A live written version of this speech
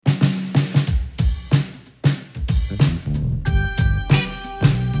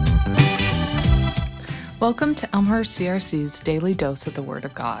Welcome to Elmhurst CRC's Daily Dose of the Word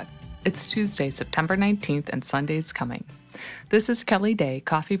of God. It's Tuesday, September 19th, and Sunday's coming. This is Kelly Day,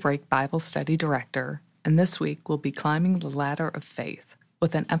 Coffee Break Bible Study Director, and this week we'll be climbing the ladder of faith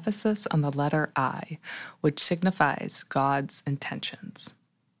with an emphasis on the letter I, which signifies God's intentions.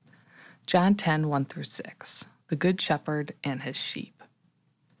 John 10, 1-6, the Good Shepherd and his sheep.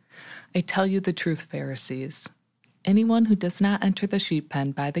 I tell you the truth, Pharisees. Anyone who does not enter the sheep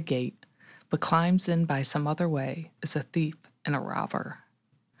pen by the gate, but climbs in by some other way, is a thief and a robber.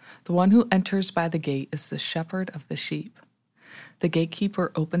 The one who enters by the gate is the shepherd of the sheep. The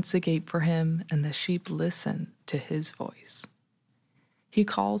gatekeeper opens the gate for him, and the sheep listen to his voice. He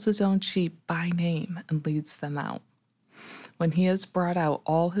calls his own sheep by name and leads them out. When he has brought out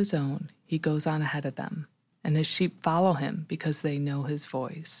all his own, he goes on ahead of them, and his sheep follow him because they know his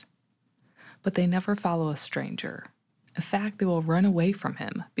voice. But they never follow a stranger. In fact, they will run away from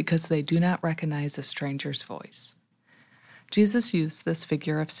him because they do not recognize a stranger's voice. Jesus used this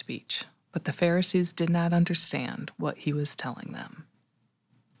figure of speech, but the Pharisees did not understand what he was telling them.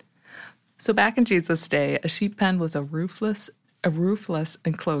 So back in Jesus' day, a sheep pen was a roofless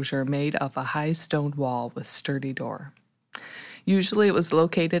enclosure made of a high stone wall with sturdy door. Usually it was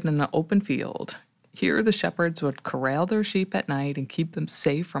located in an open field. Here the shepherds would corral their sheep at night and keep them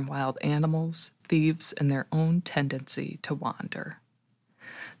safe from wild animals, thieves, and their own tendency to wander.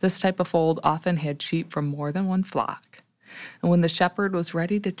 This type of fold often had sheep from more than one flock, and when the shepherd was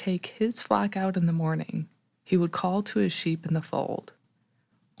ready to take his flock out in the morning, he would call to his sheep in the fold.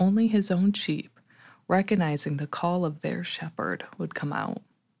 Only his own sheep, recognizing the call of their shepherd, would come out.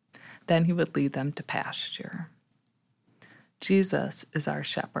 Then he would lead them to pasture. Jesus is our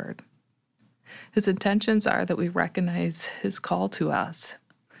shepherd. His intentions are that we recognize his call to us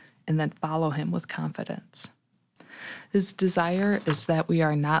and then follow him with confidence. His desire is that we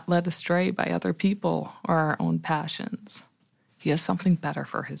are not led astray by other people or our own passions. He has something better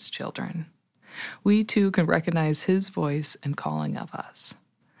for his children. We too can recognize his voice and calling of us,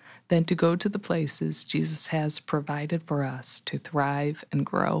 then to go to the places Jesus has provided for us to thrive and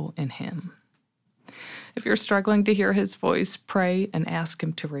grow in him. If you're struggling to hear his voice, pray and ask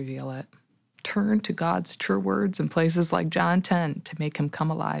him to reveal it. Turn to God's true words in places like John 10 to make him come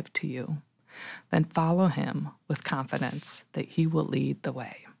alive to you. Then follow him with confidence that he will lead the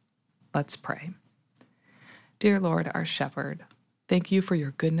way. Let's pray. Dear Lord, our shepherd, thank you for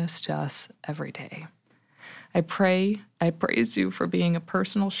your goodness to us every day. I praise you for being a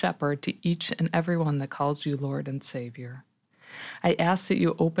personal shepherd to each and everyone that calls you Lord and Savior. I ask that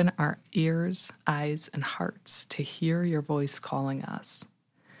you open our ears, eyes, and hearts to hear your voice calling us.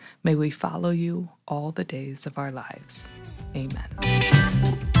 May we follow you all the days of our lives.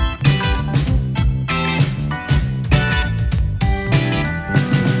 Amen.